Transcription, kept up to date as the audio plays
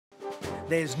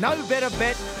There's no better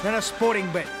bet than a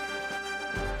Sportingbet.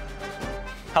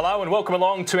 Hello and welcome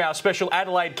along to our special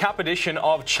Adelaide Cup edition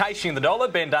of Chasing the Dollar.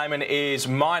 Ben Damon is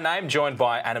my name, joined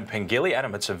by Adam Pengilly.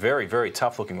 Adam, it's a very, very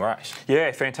tough-looking race.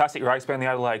 Yeah, fantastic race, Ben, the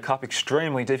Adelaide Cup.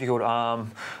 Extremely difficult.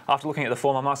 After looking at the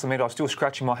form, I must admit I was still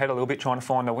scratching my head a little bit trying to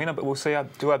find a winner, but we'll see.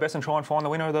 Do our best and try and find the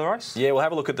winner of the race. Yeah, we'll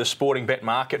have a look at the Sportingbet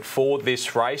market for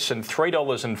this race, and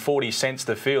 $3.40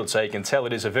 the field, so you can tell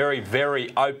it is a very,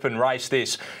 very open race,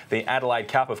 this. The Adelaide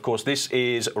Cup, of course, this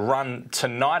is run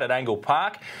tonight at Angle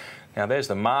Park. Now, there's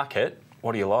the market.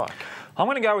 What do you like? I'm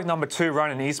going to go with number 2,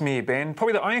 Ronan Izmir, Ben.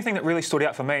 Probably the only thing that really stood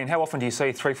out for me, and how often do you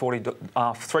see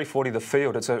 340 the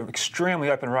field? It's an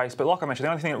extremely open race, but like I mentioned, the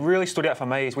only thing that really stood out for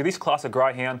me is with this class of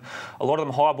greyhound, a lot of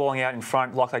them high-balling out in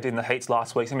front like they did in the heats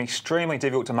last week. It's going to be extremely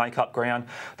difficult to make up ground.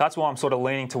 That's why I'm sort of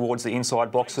leaning towards the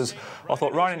inside boxes. I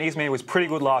thought Ronan Izmir was pretty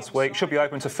good last week, should be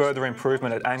open to further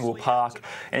improvement at Angle Park,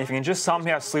 and if you can just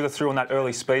somehow slither through on that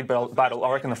early speed battle,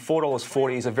 I reckon the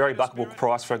 $4.40 is a very backable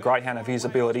price for a greyhound of his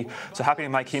ability, so happy to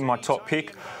make him my top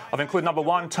pick. I've included number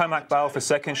 1, Tomac Bale for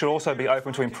second, should also be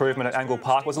open to improvement at Angle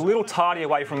Park. Was a little tardy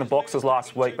away from the boxes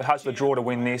last week, but has the draw to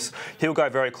win this. He'll go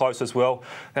very close as well.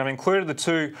 Then I've included the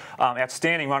 2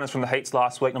 outstanding runners from the heats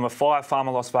last week. Number 5,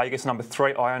 Farmer Las Vegas. Number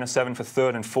 3, Iona 7 for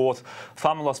third and fourth.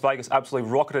 Farmer Las Vegas absolutely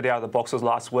rocketed out of the boxes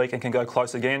last week and can go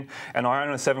close again. And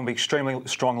Iona 7 will be extremely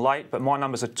strong late, but my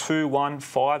numbers are 2, 1,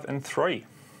 5 and 3.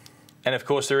 And of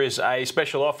course, there is a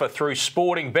special offer through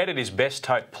Sportingbet. It is Best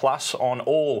Tote Plus on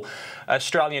all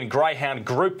Australian Greyhound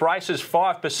group races,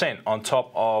 5% on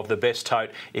top of the Best Tote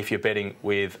if you're betting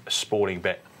with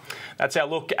Sportingbet. That's our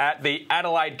look at the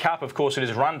Adelaide Cup. Of course, it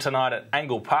is run tonight at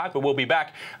Angle Park, but we'll be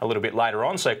back a little bit later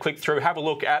on. So click through, have a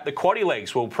look at the quaddie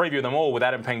legs. We'll preview them all with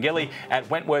Adam Pengilly at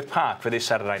Wentworth Park for this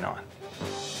Saturday night.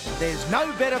 There's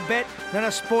no better bet than a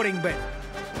Sportingbet.